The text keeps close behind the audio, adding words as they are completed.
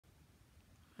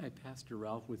Hi, Pastor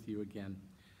Ralph with you again.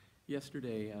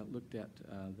 Yesterday I looked at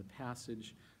the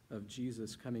passage of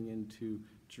Jesus coming into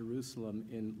Jerusalem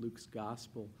in Luke's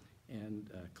Gospel and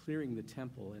clearing the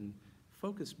temple, and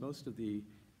focused most of the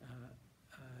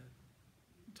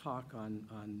talk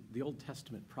on the Old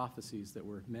Testament prophecies that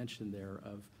were mentioned there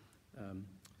of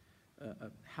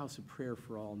a house of prayer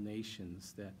for all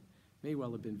nations that may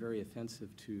well have been very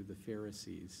offensive to the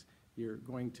Pharisees. You're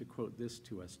going to quote this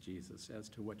to us, Jesus, as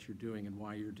to what you're doing and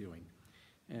why you're doing.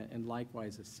 And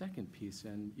likewise, a second piece,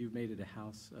 and you've made it a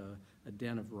house, a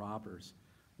den of robbers.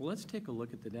 Well, let's take a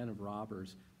look at the den of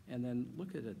robbers and then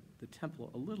look at the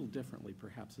temple a little differently,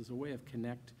 perhaps, as a way of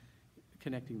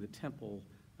connecting the temple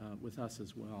with us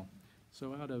as well.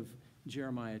 So out of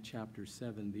Jeremiah chapter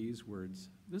 7, these words,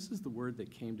 "This is the word that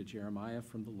came to Jeremiah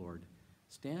from the Lord.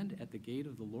 Stand at the gate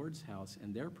of the Lord's house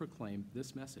and there proclaim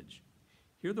this message.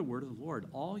 Hear the word of the Lord,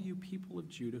 all you people of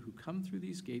Judah who come through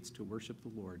these gates to worship the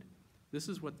Lord. This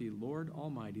is what the Lord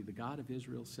Almighty, the God of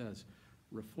Israel, says.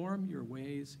 Reform your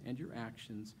ways and your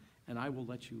actions, and I will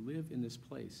let you live in this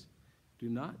place. Do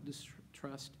not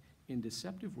distrust in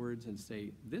deceptive words and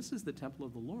say, this is the temple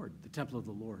of the Lord, the temple of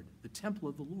the Lord, the temple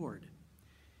of the Lord.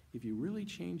 If you really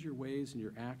change your ways and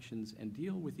your actions and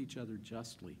deal with each other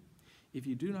justly, if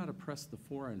you do not oppress the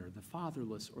foreigner, the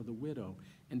fatherless, or the widow,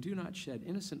 and do not shed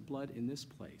innocent blood in this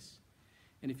place,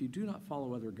 and if you do not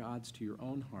follow other gods to your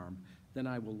own harm, then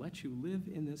I will let you live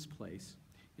in this place,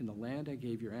 in the land I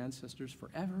gave your ancestors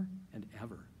forever and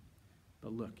ever.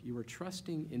 But look, you are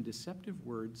trusting in deceptive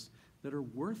words that are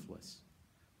worthless.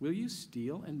 Will you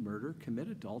steal and murder, commit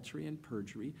adultery and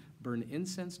perjury, burn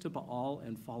incense to Baal,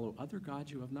 and follow other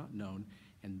gods you have not known,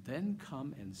 and then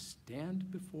come and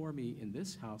stand before me in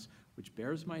this house which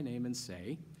bears my name and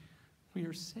say, we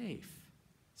are safe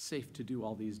to do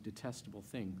all these detestable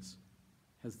things?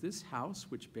 Has this house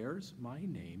which bears my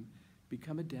name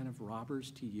become a den of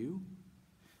robbers to you?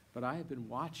 But I have been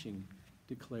watching,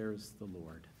 declares the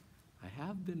Lord. I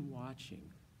have been watching,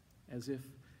 as if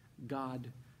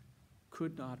God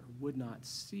could not or would not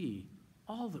see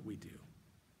all that we do.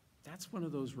 That's one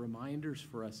of those reminders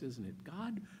for us, isn't it?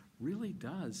 God really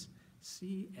does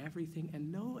see everything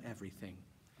and know everything,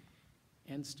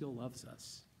 and still loves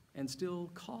us, and still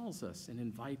calls us and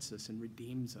invites us and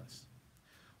redeems us.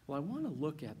 Well, I want to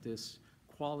look at this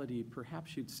quality,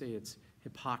 perhaps you'd say it's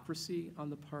hypocrisy on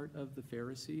the part of the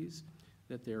Pharisees,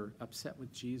 that they're upset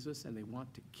with Jesus and they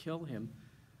want to kill him,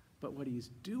 but what he's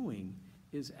doing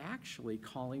is actually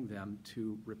calling them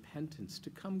to repentance, to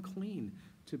come clean,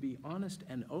 to be honest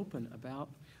and open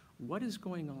about what is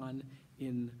going on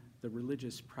in the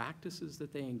religious practices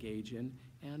that they engage in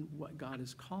and what God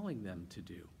is calling them to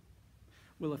do.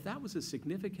 Well, if that was a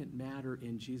significant matter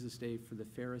in Jesus' day for the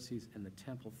Pharisees and the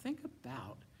temple, think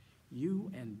about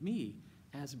you and me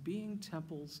as being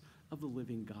temples of the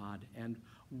living God and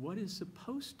what is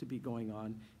supposed to be going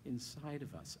on inside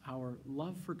of us. Our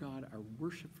love for God, our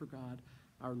worship for God,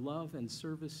 our love and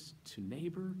service to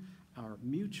neighbor, our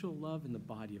mutual love in the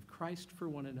body of Christ for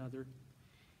one another.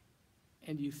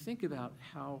 And you think about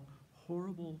how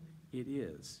horrible it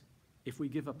is if we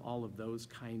give up all of those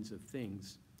kinds of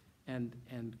things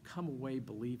and come away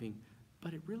believing,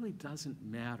 but it really doesn't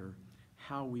matter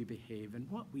how we behave and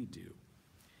what we do.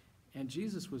 And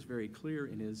Jesus was very clear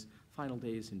in his final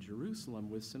days in Jerusalem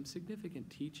with some significant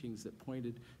teachings that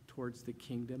pointed towards the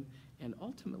kingdom and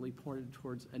ultimately pointed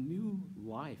towards a new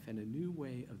life and a new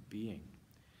way of being.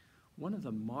 One of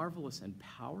the marvelous and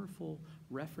powerful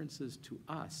references to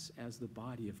us as the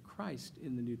body of Christ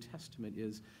in the New Testament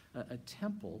is a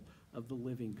temple of the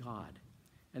living God.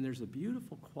 And there's a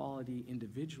beautiful quality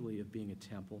individually of being a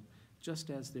temple, just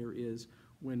as there is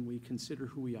when we consider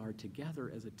who we are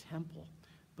together as a temple.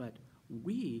 But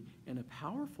we, in a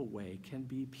powerful way, can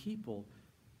be people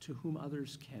to whom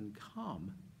others can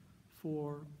come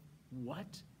for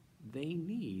what they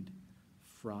need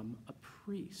from a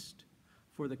priest,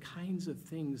 for the kinds of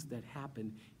things that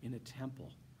happen in a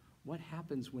temple. What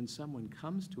happens when someone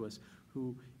comes to us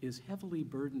who is heavily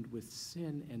burdened with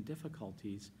sin and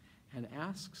difficulties and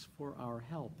asks for our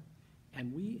help,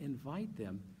 and we invite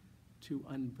them to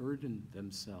unburden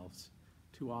themselves,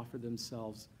 to offer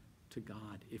themselves to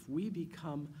God. If we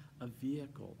become a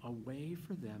vehicle, a way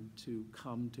for them to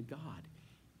come to God,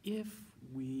 if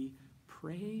we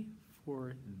pray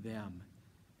for them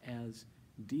as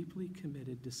deeply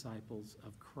committed disciples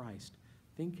of Christ,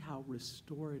 think how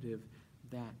restorative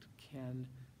that can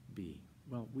be.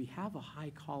 Well, we have a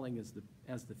high calling as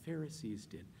the Pharisees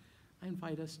did. I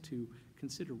invite us to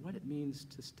consider what it means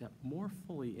to step more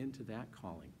fully into that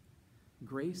calling.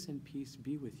 Grace and peace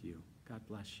be with you. God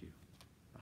bless you.